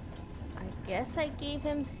 I guess I gave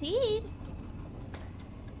him seed.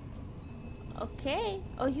 Okay.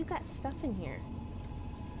 Oh, you got stuff in here.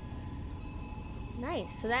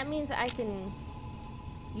 Nice. So that means I can...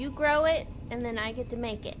 You grow it, and then I get to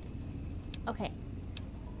make it. Okay.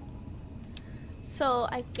 So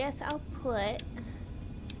I guess I'll put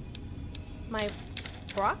my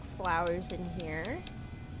rock flowers in here.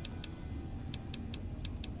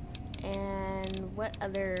 And what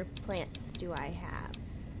other plants do I have?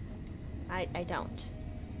 I don't.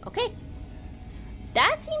 Okay.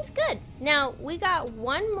 That seems good. Now, we got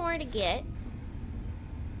one more to get.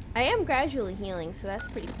 I am gradually healing, so that's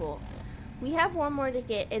pretty cool. We have one more to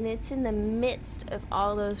get, and it's in the midst of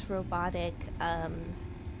all those robotic,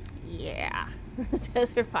 yeah,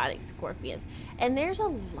 those robotic scorpions. And there's a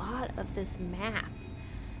lot of this map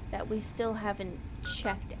that we still haven't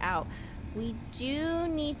checked out. We do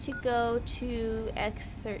need to go to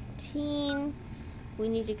X13. We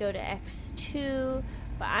need to go to X2.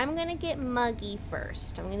 But I'm gonna get Muggy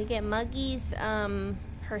first. I'm gonna get Muggy's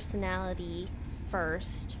personality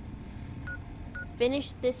first.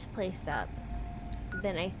 Finish this place up.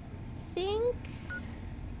 Then I think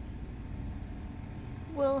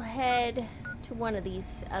we'll head to one of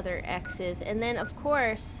these other X's. And then of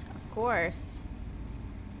course,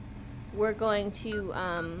 we're going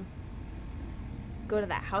to go to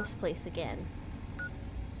that house place again.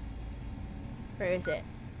 Where is it?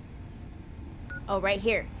 Oh, right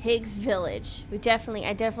here, Higgs Village. I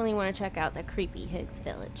definitely want to check out the creepy Higgs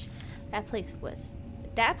Village. That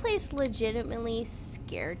place legitimately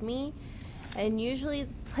scared me. And usually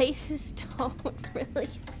the places don't really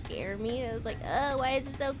scare me. I was like, oh, why is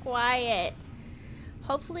it so quiet?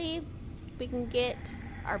 Hopefully we can get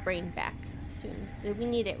our brain back soon. We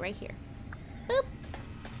need it right here. Boop.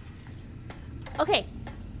 Okay.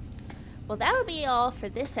 Well, that'll be all for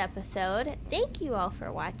this episode. Thank you all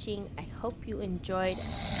for watching. I hope you enjoyed.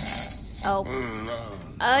 Oh.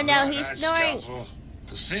 Oh no, he's snoring. Scalpel.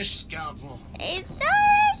 The fish scalpel. He's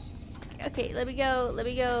snoring. Okay, let me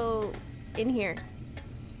go in here.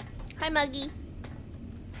 Hi, Muggy.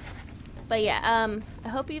 But yeah, I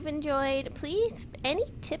hope you've enjoyed. Please, any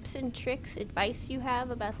tips and tricks, advice you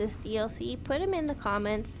have about this DLC, put them in the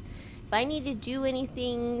comments. If I need to do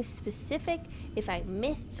anything specific, if I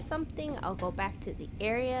missed something, I'll go back to the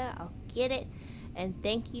area, I'll get it, and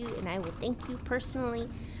thank you, and I will thank you personally.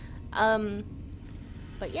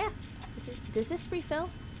 But yeah, does this refill?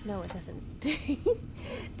 No, it doesn't.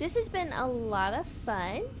 This has been a lot of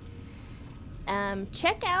fun.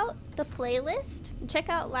 Check out the playlist. Check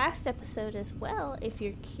out last episode as well if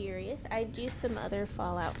you're curious. I do some other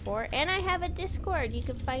Fallout 4, and I have a Discord. You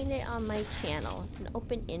can find it on my channel. It's an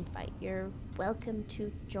open invite. You're welcome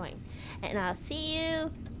to join. And I'll see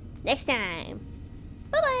you next time.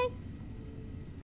 Bye-bye.